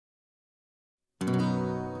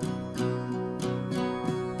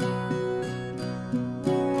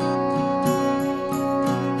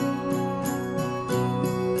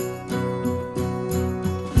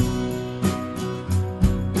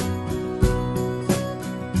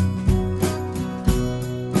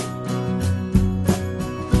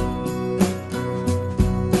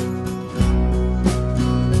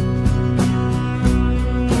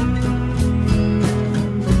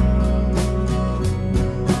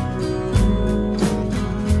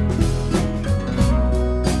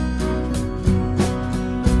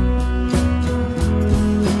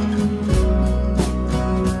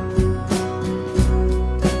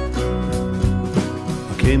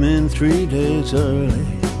3 days early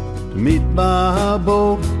to meet my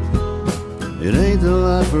boat. It ain't the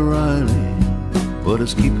life of Riley, but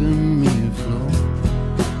it's keeping me afloat.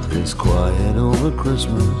 It's quiet over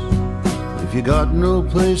Christmas if you got no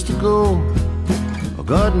place to go. I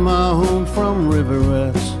got my home from river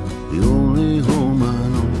rats, the only home I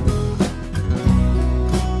know.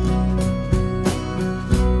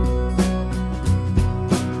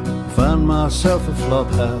 Found myself a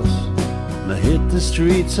flophouse and I hit the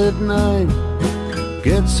streets at night.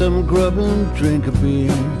 Get some grub and drink a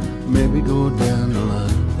beer, maybe go down the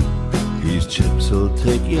line. These chips will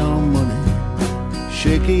take your money,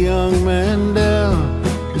 shake a young man down.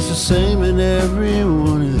 It's the same in every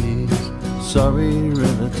one of these sorry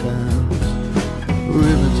river towns.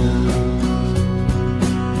 River towns,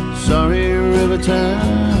 sorry river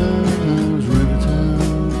towns, river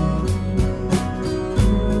towns,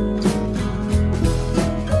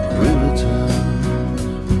 river towns,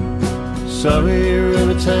 sorry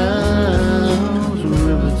river towns,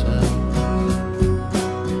 river towns.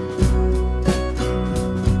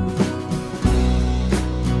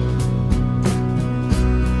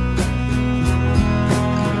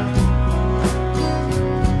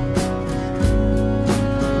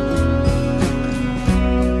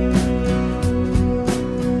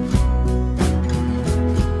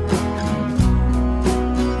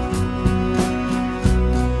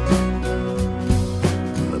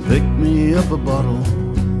 Picked me up a bottle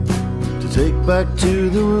to take back to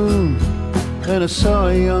the room, and I saw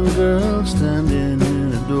a young girl standing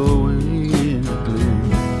in a doorway in the gloom.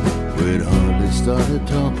 We'd hardly started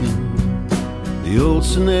talking, the old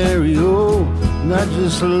scenario, and I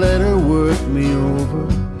just let her work me over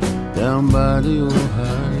down by the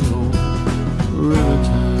Ohio. River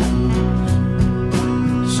towns,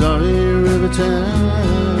 sorry river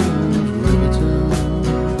towns, river towns.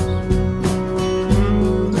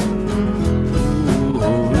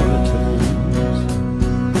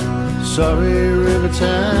 Sorry river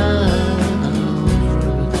towns,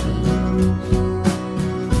 river towns.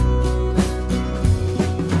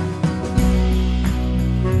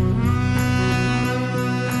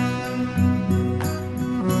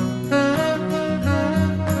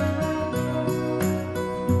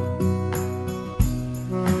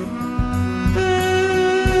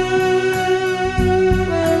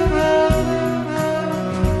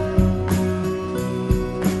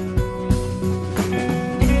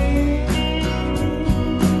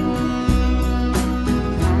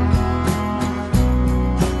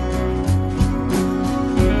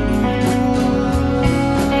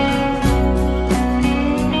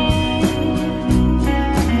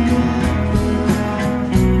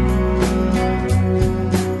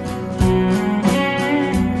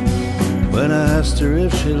 When I asked her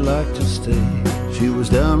if she'd like to stay, she was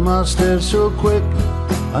down my stairs so quick.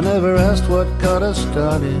 I never asked what got us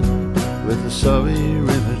started with the sorry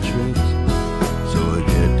river tricks. So I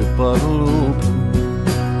get the bottle open,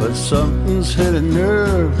 but something's hit a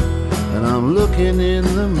nerve, and I'm looking in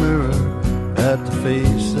the mirror at the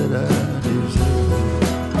face that I deserve.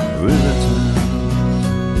 River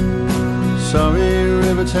towns, sorry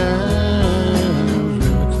river towns,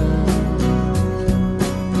 river towns.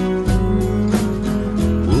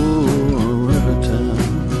 Oh, river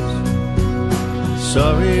towns,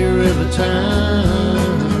 sorry river towns.